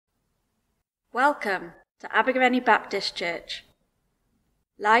Welcome to Abergavenny Baptist Church.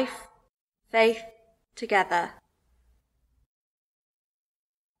 Life, faith, together.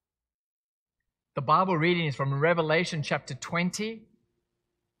 The Bible reading is from Revelation chapter 20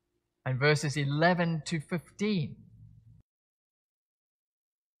 and verses 11 to 15.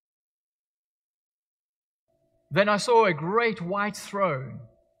 Then I saw a great white throne,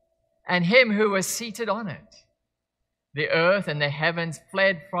 and him who was seated on it. The earth and the heavens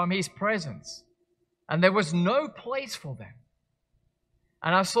fled from his presence, and there was no place for them.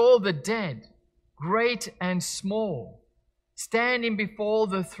 And I saw the dead, great and small, standing before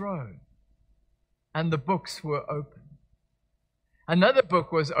the throne, and the books were opened. Another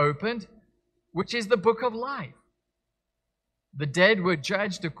book was opened, which is the book of life. The dead were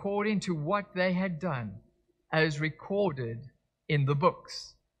judged according to what they had done, as recorded in the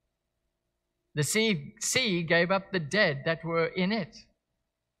books. The sea gave up the dead that were in it,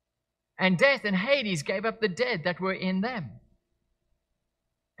 and death and Hades gave up the dead that were in them.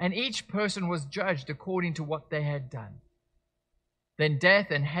 And each person was judged according to what they had done. Then death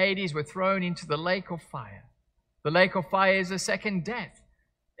and Hades were thrown into the lake of fire. The lake of fire is the second death.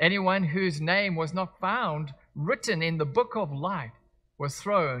 Anyone whose name was not found written in the book of life was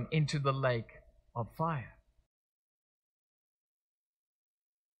thrown into the lake of fire.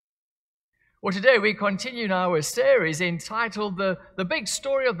 Well, today we continue our series entitled The Big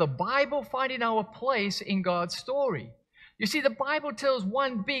Story of the Bible, Finding Our Place in God's Story. You see, the Bible tells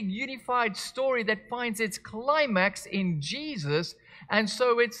one big unified story that finds its climax in Jesus, and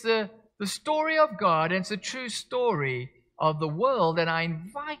so it's the story of God, and it's a true story of the world, and I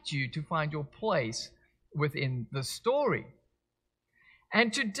invite you to find your place within the story.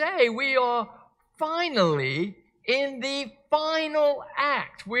 And today we are finally in the final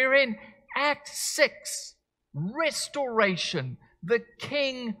act. We're in Act 6, Restoration. The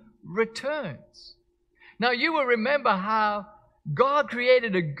King returns. Now, you will remember how God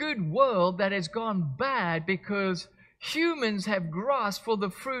created a good world that has gone bad because humans have grasped for the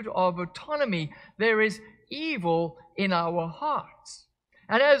fruit of autonomy. There is evil in our hearts.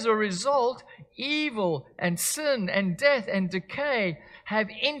 And as a result, evil and sin and death and decay have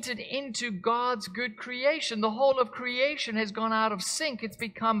entered into God's good creation. The whole of creation has gone out of sync. It's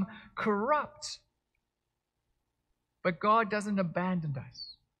become corrupt. But God doesn't abandon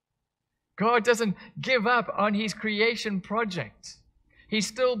us. God doesn't give up on his creation project. He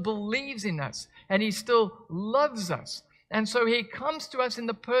still believes in us, and he still loves us. And so he comes to us in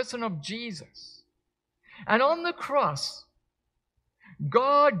the person of Jesus. And on the cross,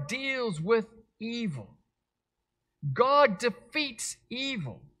 God deals with evil. God defeats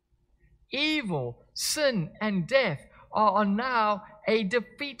evil. Evil, sin, and death are now a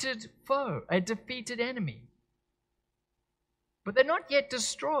defeated foe, a defeated enemy. But they're not yet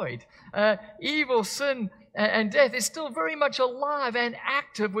destroyed. Evil, sin, and death is still very much alive and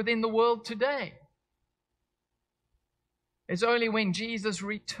active within the world today. It's only when Jesus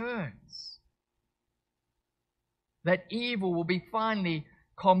returns that evil will be finally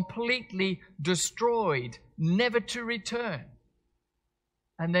completely destroyed, never to return.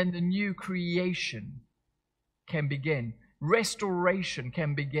 And then the new creation can begin. Restoration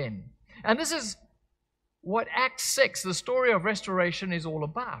can begin. And this is what Act 6, the story of restoration, is all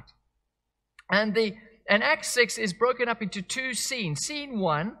about. And Act 6 is broken up into two scenes. Scene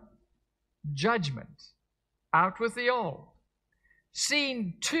 1, Judgment, out with the old.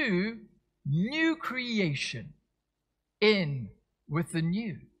 Scene 2, new creation, in with the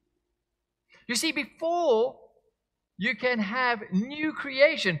new. You see, before you can have new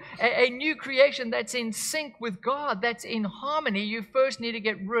creation, a new creation that's in sync with God, that's in harmony, you first need to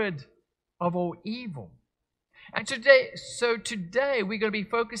get rid of all evil. And today we're going to be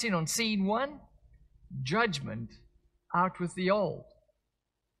focusing on scene 1, Judgment, out with the old.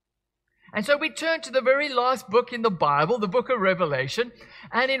 And so we turn to the very last book in the Bible, the book of Revelation.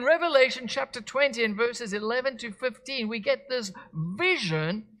 And in Revelation chapter 20 and verses 11 to 15, we get this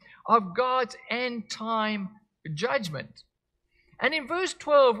vision of God's end time judgment. And in verse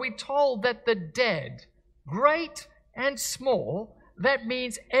 12, we're told that the dead, great and small, that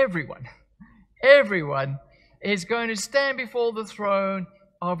means everyone is going to stand before the throne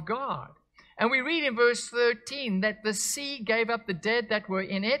of God. And we read in verse 13 that the sea gave up the dead that were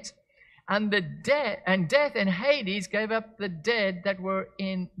in it, and death and Hades gave up the dead that were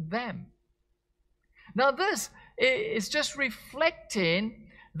in them. Now this is just reflecting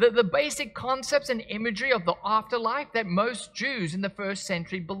the basic concepts and imagery of the afterlife that most Jews in the first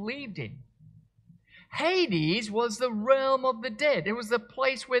century believed in. Hades was the realm of the dead. It was the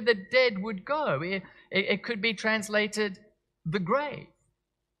place where the dead would go. It could be translated the grave.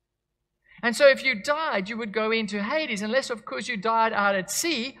 And so if you died, you would go into Hades, unless, of course, you died out at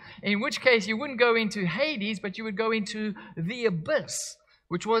sea, in which case you wouldn't go into Hades, but you would go into the abyss,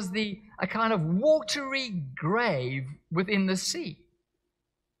 which was a kind of watery grave within the sea.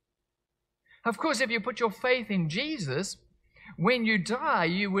 Of course, if you put your faith in Jesus, when you die,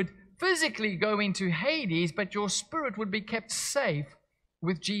 you would physically go into Hades, but your spirit would be kept safe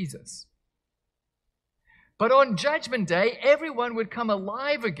with Jesus. But on Judgment Day, everyone would come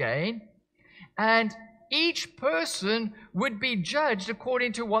alive again, and each person would be judged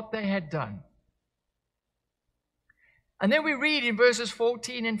according to what they had done. And then we read in verses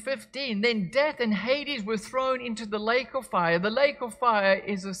 14 and 15, then death and Hades were thrown into the lake of fire. The lake of fire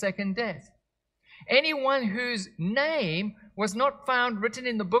is the second death. Anyone whose name was not found written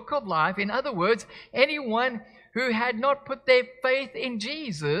in the book of life, in other words, anyone who had not put their faith in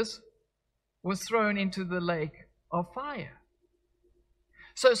Jesus, was thrown into the lake of fire.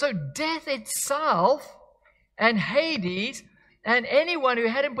 So death itself and Hades and anyone who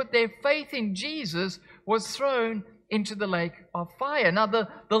hadn't put their faith in Jesus was thrown into the lake of fire. Now, the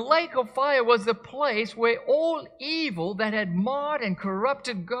lake of fire was the place where all evil that had marred and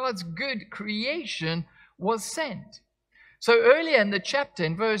corrupted God's good creation was sent. So earlier in the chapter,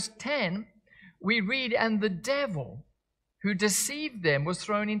 in verse 10, we read, and the devil who deceived them was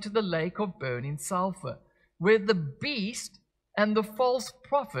thrown into the lake of burning sulfur, where the beast and the false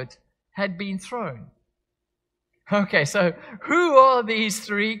prophet had been thrown. Okay, so who are these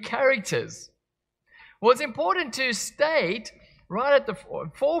three characters? Well, it's important to state right at the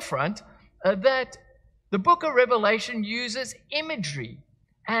forefront that the book of Revelation uses imagery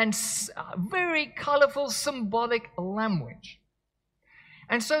and very colorful symbolic language.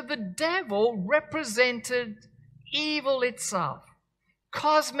 And so the devil represented evil itself,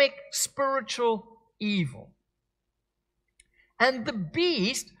 cosmic spiritual evil. And the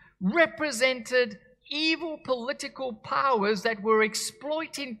beast represented evil political powers that were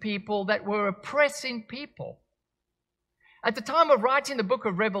exploiting people, that were oppressing people. At the time of writing the book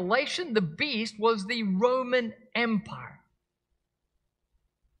of Revelation, the beast was the Roman Empire.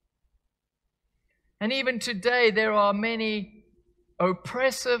 And even today, there are many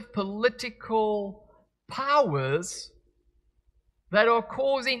oppressive political powers that are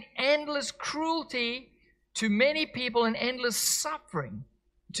causing endless cruelty to many people and endless suffering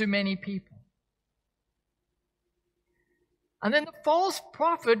to many people. And then the false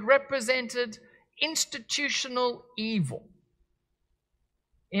prophet represented institutional evil.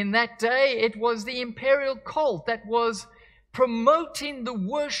 In that day, it was the imperial cult that was promoting the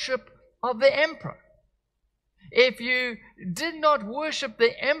worship of the emperor. If you did not worship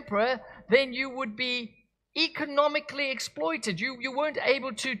the emperor, then you would be economically exploited. You weren't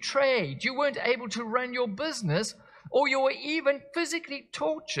able to trade. You weren't able to run your business, or you were even physically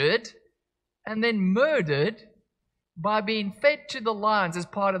tortured and then murdered by being fed to the lions as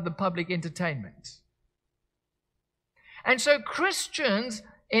part of the public entertainment. And so Christians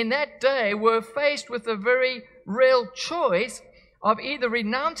in that day were faced with a very real choice of either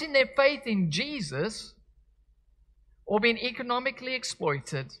renouncing their faith in Jesus or being economically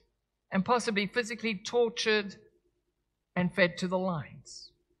exploited and possibly physically tortured and fed to the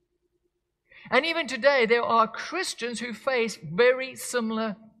lions. And even today, there are Christians who face very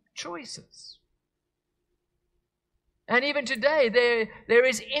similar choices. And even today, there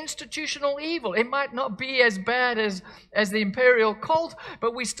is institutional evil. It might not be as bad as the imperial cult,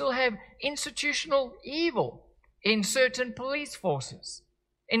 but we still have institutional evil in certain police forces,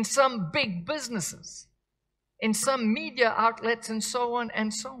 in some big businesses, in some media outlets, and so on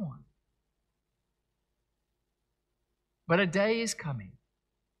and so on. But a day is coming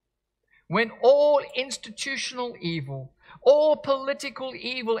when all institutional evil, all political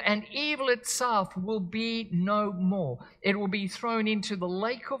evil, and evil itself will be no more. It will be thrown into the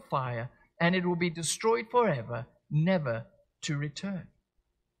lake of fire, and it will be destroyed forever, never to return.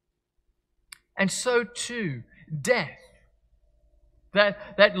 And so too, death,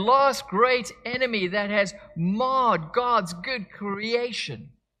 that last great enemy that has marred God's good creation,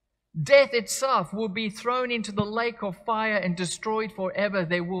 death itself will be thrown into the lake of fire and destroyed forever.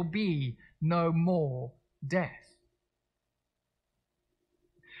 There will be no more death.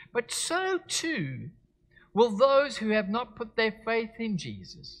 But so too will those who have not put their faith in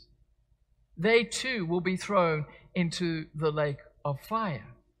Jesus. They too will be thrown into the lake of fire.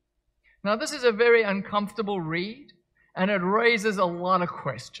 Now, this is a very uncomfortable read, and it raises a lot of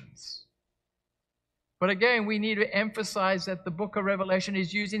questions. But again, we need to emphasize that the book of Revelation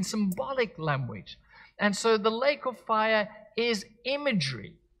is using symbolic language. And so the lake of fire is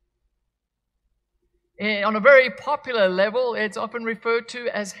imagery. On a very popular level, it's often referred to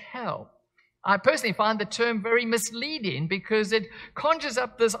as hell. I personally find the term very misleading because it conjures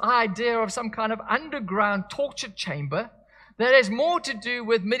up this idea of some kind of underground torture chamber that has more to do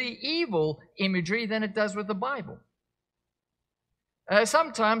with medieval imagery than it does with the Bible.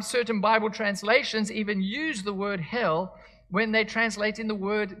 Sometimes certain Bible translations even use the word hell when they translate in the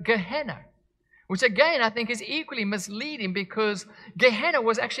word Gehenna, which again I think is equally misleading because Gehenna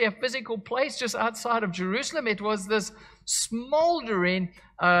was actually a physical place just outside of Jerusalem. It was this smoldering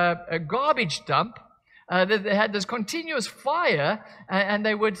garbage dump that they had this continuous fire, and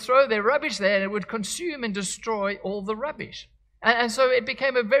they would throw their rubbish there and it would consume and destroy all the rubbish. And so it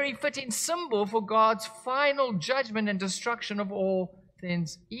became a very fitting symbol for God's final judgment and destruction of all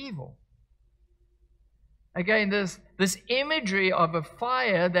things evil. Again, this imagery of a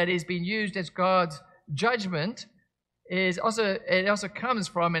fire that is being used as God's judgment also comes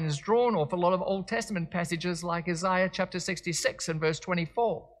from and is drawn off a lot of Old Testament passages like Isaiah chapter 66 and verse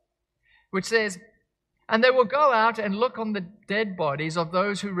 24, which says, "And they will go out and look on the dead bodies of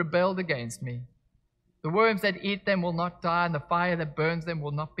those who rebelled against me. The worms that eat them will not die, and the fire that burns them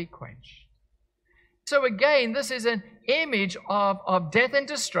will not be quenched." So again, this is an image of death and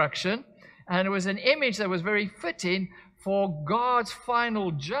destruction, and it was an image that was very fitting for God's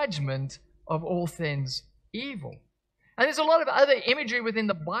final judgment of all things evil. And there's a lot of other imagery within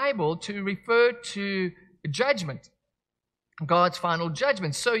the Bible to refer to judgment, God's final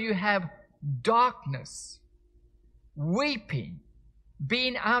judgment. So you have darkness, weeping,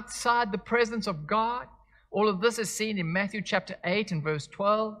 being outside the presence of God. All of this is seen in Matthew chapter 8 and verse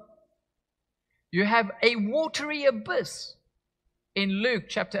 12. You have a watery abyss in Luke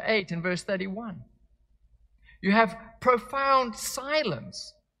chapter 8 and verse 31. You have profound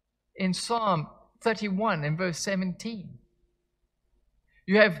silence in Psalm 31 and verse 17.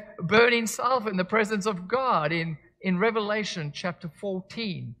 You have burning sulfur in the presence of God in Revelation chapter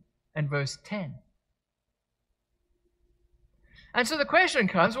 14 and verse 10. And so the question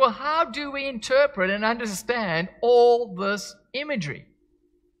comes, well, how do we interpret and understand all this imagery?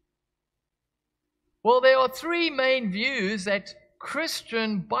 Well, there are three main views that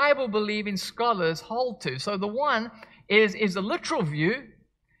Christian Bible-believing scholars hold to. So the one is a literal view,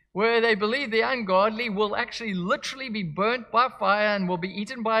 where they believe the ungodly will actually literally be burnt by fire and will be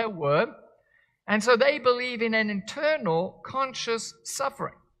eaten by a worm. And so they believe in an internal conscious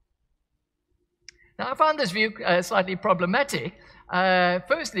suffering. Now, I find this view slightly problematic,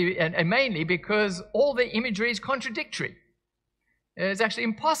 firstly and mainly because all the imagery is contradictory. It's actually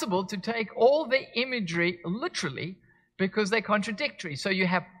impossible to take all the imagery literally because they're contradictory. So you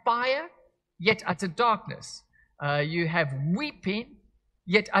have fire, yet utter darkness. You have weeping,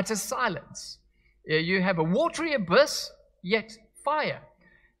 yet utter silence. You have a watery abyss, yet fire.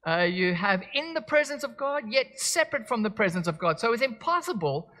 You have in the presence of God, yet separate from the presence of God. So it's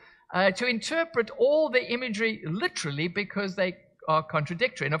impossible to interpret all the imagery literally because they are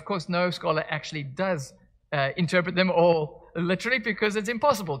contradictory. And of course, no scholar actually does interpret them all literally because it's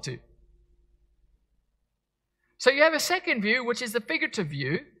impossible to. So you have a second view, which is the figurative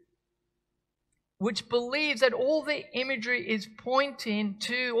view, which believes that all the imagery is pointing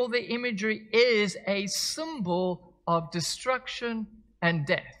to, all the imagery is a symbol of destruction and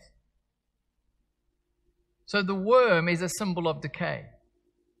death. So the worm is a symbol of decay.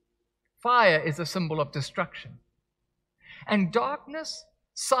 Fire is a symbol of destruction. And darkness,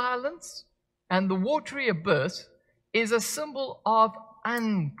 silence, and the watery abyss is a symbol of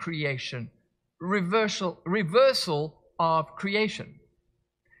uncreation, reversal of creation.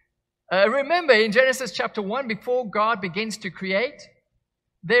 Remember in Genesis chapter 1, before God begins to create,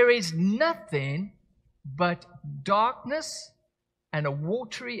 there is nothing but darkness and a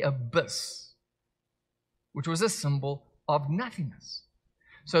watery abyss, which was a symbol of nothingness.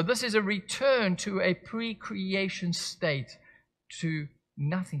 So this is a return to a pre-creation state, to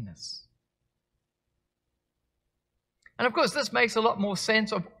nothingness. And of course, this makes a lot more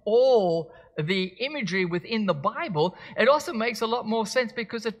sense of all the imagery within the Bible. It also makes a lot more sense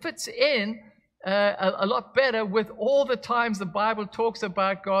because it fits in a lot better with all the times the Bible talks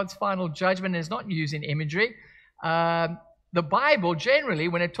about God's final judgment and is not using imagery. The Bible generally,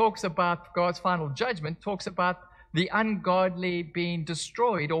 when it talks about God's final judgment, talks about the ungodly being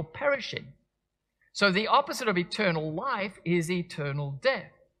destroyed or perishing. So the opposite of eternal life is eternal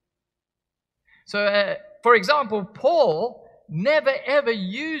death. So, for example, Paul never ever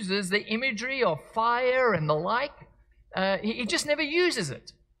uses the imagery of fire and the like. He just never uses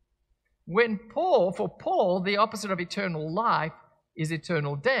it. For Paul, the opposite of eternal life is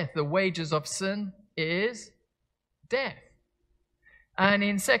eternal death. The wages of sin is death. And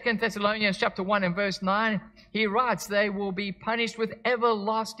in 2 Thessalonians chapter 1 and verse 9, he writes, they will be punished with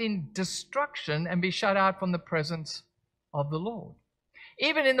everlasting destruction and be shut out from the presence of the Lord.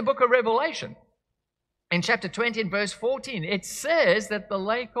 Even in the book of Revelation, in chapter 20 and verse 14, it says that the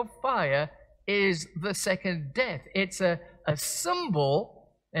lake of fire is the second death. It's a symbol,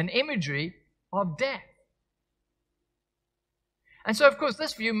 an imagery of death. And so, of course,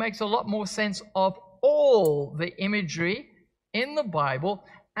 this view makes a lot more sense of all the imagery in the Bible,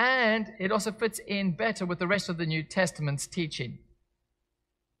 and it also fits in better with the rest of the New Testament's teaching.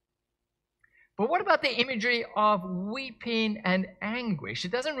 But what about the imagery of weeping and anguish?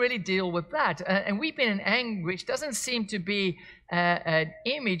 It doesn't really deal with that. And weeping and anguish doesn't seem to be an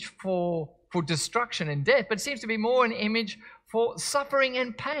image for destruction and death, but it seems to be more an image for suffering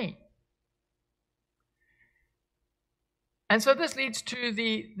and pain. And so this leads to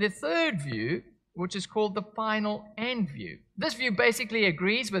the third view, which is called the final end view. This view basically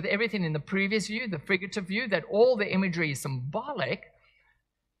agrees with everything in the previous view, the figurative view, that all the imagery is symbolic,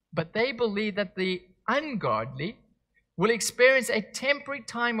 but they believe that the ungodly will experience a temporary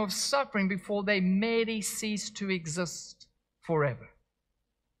time of suffering before they merely cease to exist forever.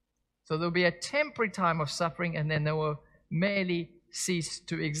 So there'll be a temporary time of suffering, and then they will merely cease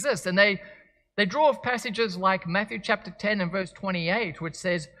to exist. And they draw of passages like Matthew chapter 10 and verse 28, which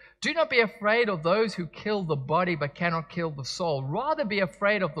says, do not be afraid of those who kill the body but cannot kill the soul. Rather be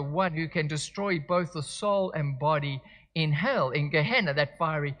afraid of the one who can destroy both the soul and body in hell, in Gehenna, that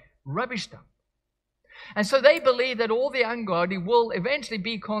fiery rubbish dump. And so they believe that all the ungodly will eventually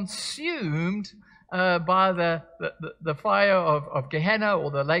be consumed by the fire of Gehenna,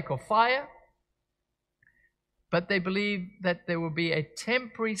 or the lake of fire. But they believe that there will be a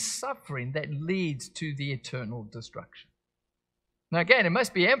temporary suffering that leads to the eternal destruction. Now again, it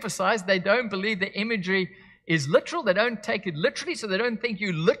must be emphasized, they don't believe the imagery is literal. They don't take it literally, so they don't think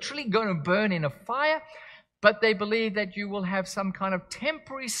you're literally going to burn in a fire. But they believe that you will have some kind of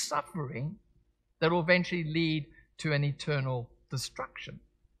temporary suffering that will eventually lead to an eternal destruction.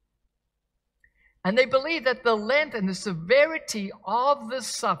 And they believe that the length and the severity of the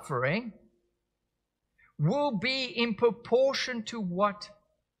suffering will be in proportion to what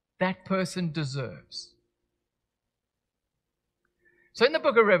that person deserves. So in the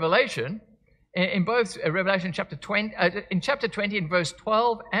book of Revelation, in both Revelation chapter 20, in chapter 20 in verse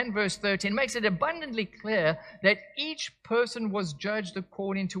 12 and verse 13, makes it abundantly clear that each person was judged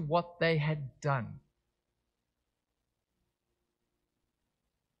according to what they had done.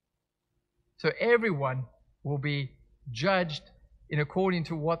 So everyone will be judged in according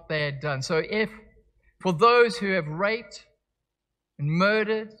to what they had done. So if for those who have raped and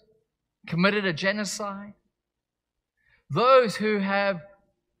murdered, committed a genocide, those who have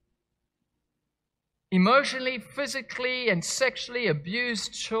emotionally, physically, and sexually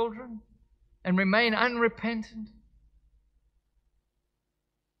abused children and remain unrepentant,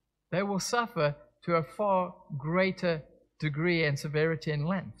 they will suffer to a far greater degree and severity and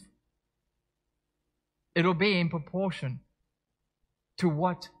length. It'll be in proportion to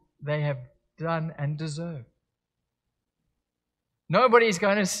what they have done and deserve. Nobody's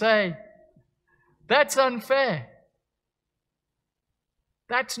going to say, that's unfair.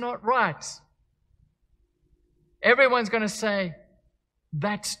 That's not right. Everyone's going to say,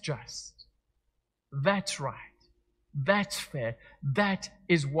 that's just. That's right. That's fair. That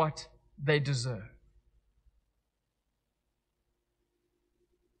is what they deserve.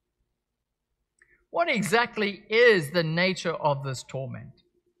 What exactly is the nature of this torment?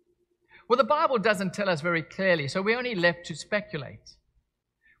 Well, the Bible doesn't tell us very clearly, so we're only left to speculate.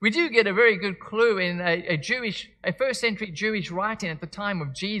 We do get a very good clue in a first century Jewish writing at the time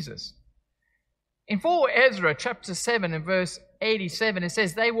of Jesus. In 4 Ezra chapter 7 and verse 87, it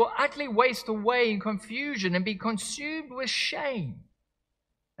says, they will utterly waste away in confusion and be consumed with shame,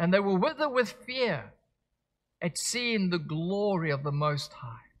 and they will wither with fear at seeing the glory of the Most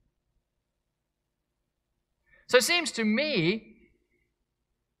High. So it seems to me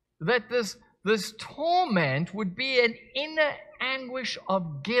that this torment would be an inner anguish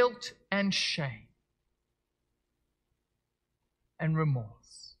of guilt and shame and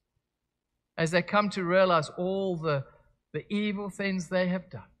remorse as they come to realize all the evil things they have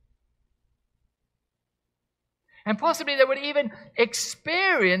done. And possibly they would even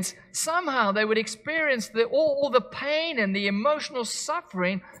experience, somehow they would experience all the pain and the emotional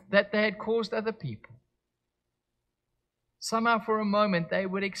suffering that they had caused other people. Somehow for a moment they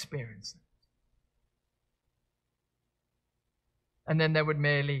would experience it. And then they would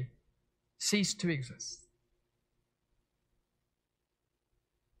merely cease to exist.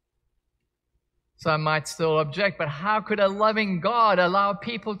 Some might still object, but how could a loving God allow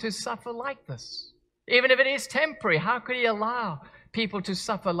people to suffer like this? Even if it is temporary, how could He allow people to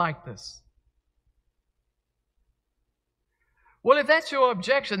suffer like this? Well, if that's your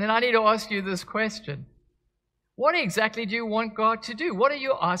objection, then I need to ask you this question. What exactly do you want God to do? What are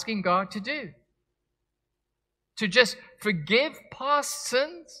you asking God to do? To just forgive past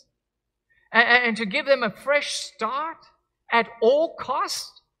sins and to give them a fresh start at all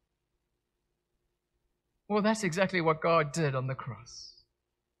cost? Well, that's exactly what God did on the cross.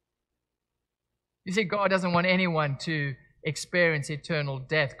 You see, God doesn't want anyone to experience eternal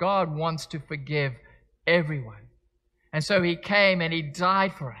death. God wants to forgive everyone. And so He came and He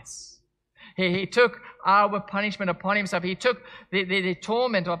died for us. He took our punishment upon Himself. He took the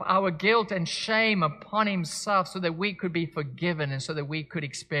torment of our guilt and shame upon Himself so that we could be forgiven and so that we could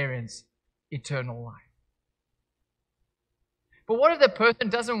experience eternal life. But what if the person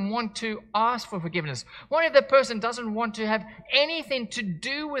doesn't want to ask for forgiveness? What if the person doesn't want to have anything to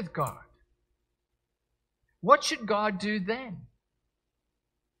do with God? What should God do then?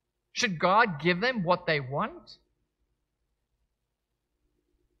 Should God give them what they want?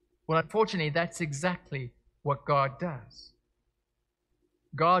 Well, unfortunately, that's exactly what God does.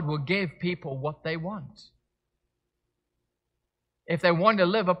 God will give people what they want. If they want to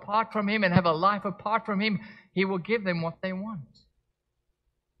live apart from Him and have a life apart from Him, He will give them what they want.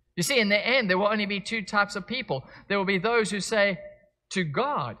 You see, in the end, there will only be two types of people. There will be those who say to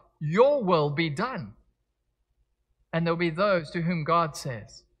God, "Your will be done." And there will be those to whom God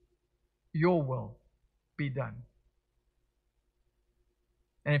says, "Your will be done."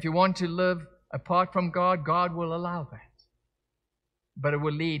 And if you want to live apart from God, God will allow that. But it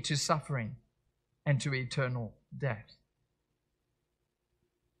will lead to suffering and to eternal death.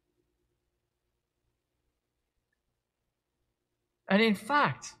 And in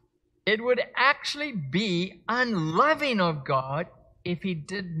fact, it would actually be unloving of God if He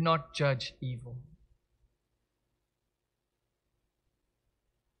did not judge evil.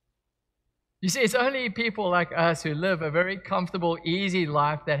 You see, it's only people like us who live a very comfortable, easy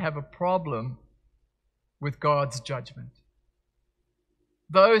life that have a problem with God's judgment.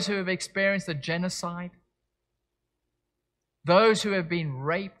 Those who have experienced a genocide, those who have been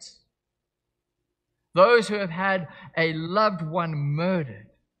raped, those who have had a loved one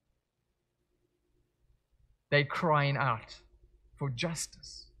murdered, they're crying out for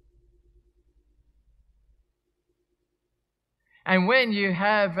justice. And when you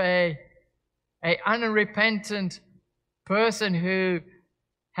have an unrepentant person who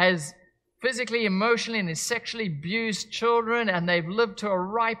has physically, emotionally, and sexually abused children, and they've lived to a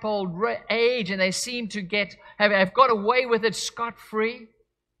ripe old age, and they seem to have got away with it scot-free.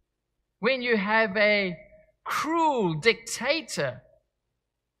 When you have a cruel dictator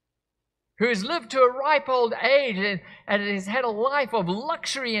who's lived to a ripe old age and has had a life of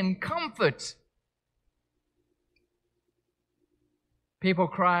luxury and comfort, people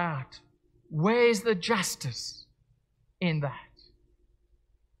cry out, "Where's the justice in that?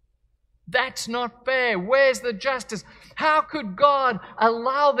 That's not fair. Where's the justice? How could God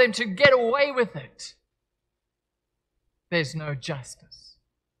allow them to get away with it?" There's no justice.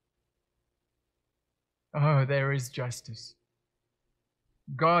 Oh, there is justice.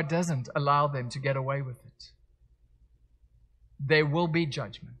 God doesn't allow them to get away with it. There will be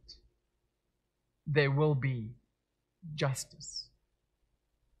judgment. There will be justice.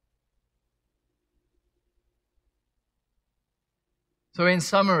 So in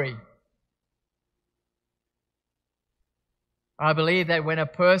summary, I believe that when a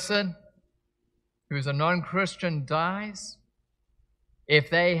person who's a non-Christian dies, if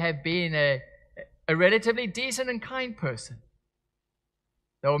they have been a relatively decent and kind person,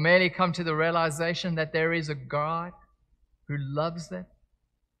 they will merely come to the realization that there is a God who loves them,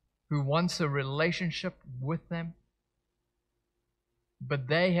 who wants a relationship with them, but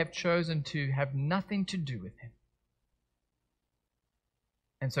they have chosen to have nothing to do with Him.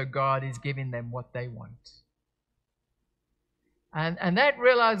 And so God is giving them what they want. And that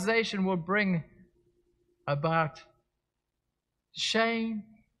realization will bring about shame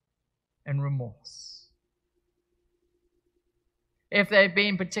and remorse. If they've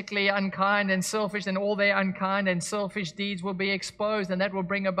been particularly unkind and selfish, then all their unkind and selfish deeds will be exposed, and that will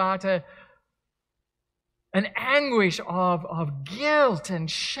bring about an anguish of guilt and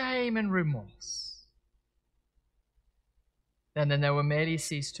shame and remorse. And then they will merely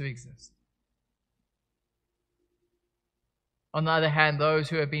cease to exist. On the other hand, those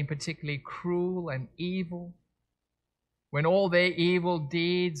who have been particularly cruel and evil, when all their evil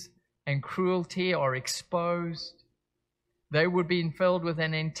deeds and cruelty are exposed, they would be filled with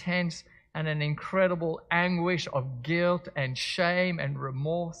an intense and an incredible anguish of guilt and shame and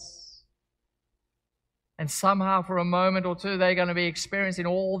remorse. And somehow for a moment or two, they're going to be experiencing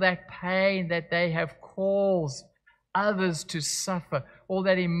all that pain that they have caused others to suffer, all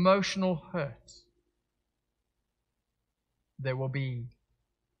that emotional hurt. There will be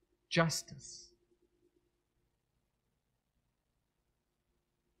justice.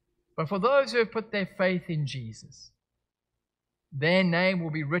 But for those who have put their faith in Jesus, their name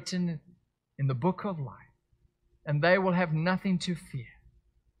will be written in the book of life, and they will have nothing to fear.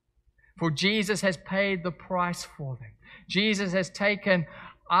 For Jesus has paid the price for them. Jesus has taken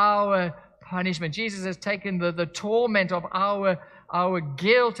our punishment. Jesus has taken the torment of our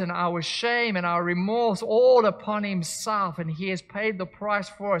guilt and our shame and our remorse all upon himself, and he has paid the price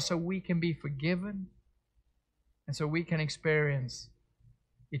for us so we can be forgiven and so we can experience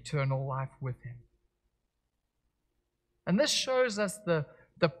eternal life with him. And this shows us the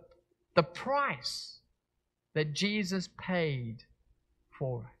price that Jesus paid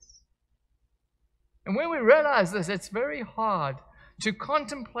for us. And when we realize this, it's very hard to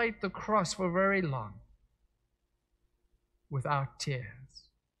contemplate the cross for very long without tears.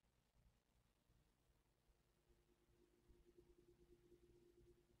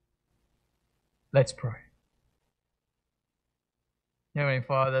 Let's pray. Heavenly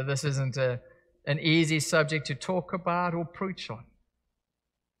Father, this isn't an easy subject to talk about or preach on.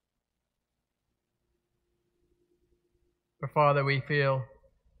 But Father, we feel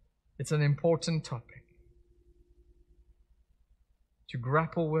it's an important topic to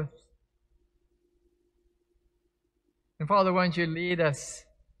grapple with. And Father, won't you lead us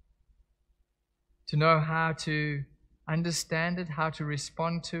to know how to understand it, how to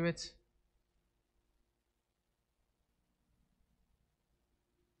respond to it?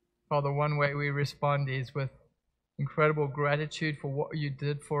 Father, one way we respond is with incredible gratitude for what you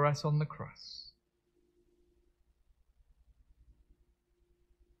did for us on the cross.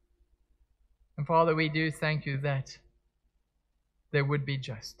 And Father, we do thank you that there would be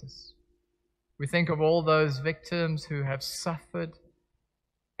justice. We think of all those victims who have suffered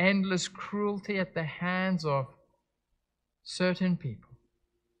endless cruelty at the hands of certain people.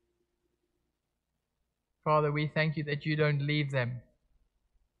 Father, we thank you that you don't leave them.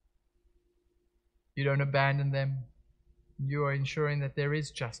 You don't abandon them. You are ensuring that there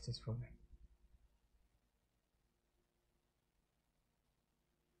is justice for them.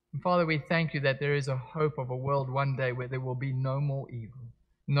 And Father, we thank you that there is a hope of a world one day where there will be no more evil,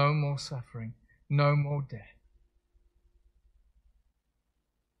 no more suffering, no more death.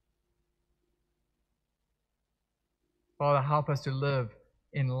 Father, help us to live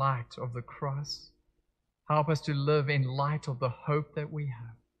in light of the cross. Help us to live in light of the hope that we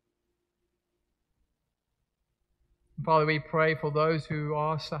have. Father, we pray for those who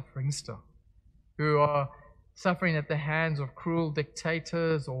are suffering still, who are suffering at the hands of cruel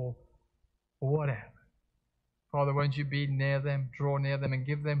dictators or whatever. Father, won't you be near them, draw near them, and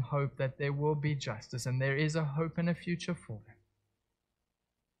give them hope that there will be justice and there is a hope and a future for them.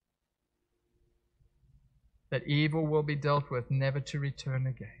 That evil will be dealt with, never to return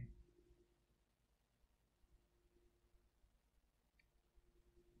again.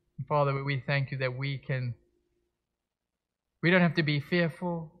 And Father, we thank you that we don't have to be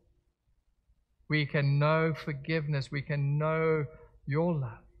fearful. We can know forgiveness. We can know your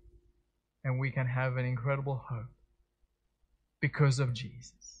love. And we can have an incredible hope because of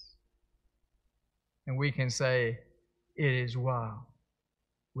Jesus. And we can say, it is well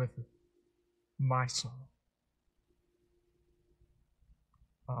with my soul.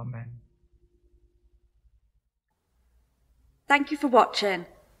 Amen. Thank you for watching.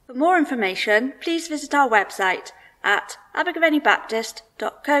 For more information, please visit our website at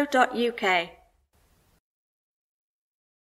abergavennybaptist.co.uk.